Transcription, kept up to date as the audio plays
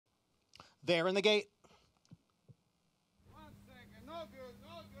there in the gate. 1 second. No good.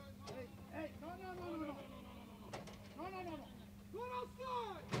 No good. No. Hey, no, no, no, no, no. No, no, no, no. Go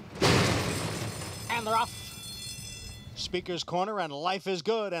outside. And they're off. Speaker's Corner and Life is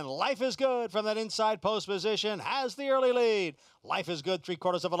Good, and Life is Good from that inside post position has the early lead. Life is Good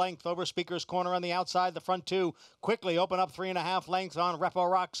 3/4 of a length over Speaker's Corner on the outside. The front two quickly open up 3.5 lengths on Repo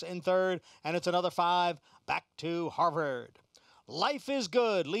Rocks in third, and it's another 5 back to Harvard. Life is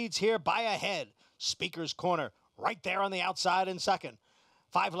Good leads here by a head. Speaker's Corner right there on the outside in second.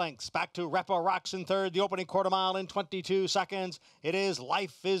 5 lengths back to Repo Rocks in third. The opening quarter mile in 22 seconds. It is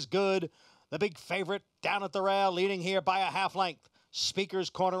Life is Good, the big favorite down at the rail, leading here by a half length. Speaker's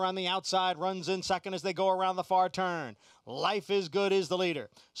Corner on the outside runs in second as they go around the far turn. Life is Good is the leader.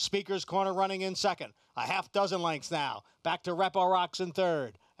 Speaker's Corner running in second. A half dozen lengths now. Back to Repo Rocks in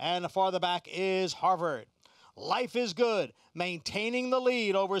third. And farther back is Harvard. Life is Good, maintaining the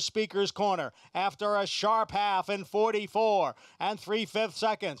lead over Speaker's Corner after a sharp half in 44 3/5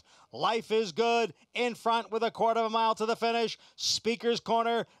 seconds. Life is Good in front with a quarter of a mile to the finish. Speaker's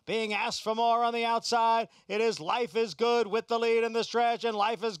Corner being asked for more on the outside. It is Life is Good with the lead in the stretch, and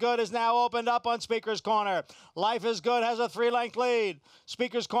Life is Good is now opened up on Speaker's Corner. Life is Good has a 3-length lead.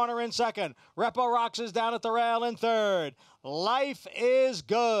 Speaker's Corner in second. Repo Rocks is down at the rail in third. Life is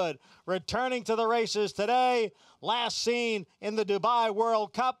Good returning to the races today. Last seen in the Dubai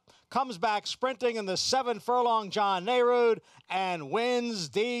World Cup, comes back sprinting in the 7-furlong John Nerud and wins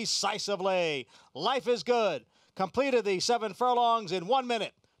decisively. Life is Good completed the 7 furlongs in 1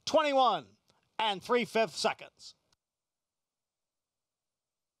 minute, 21 3/5 seconds.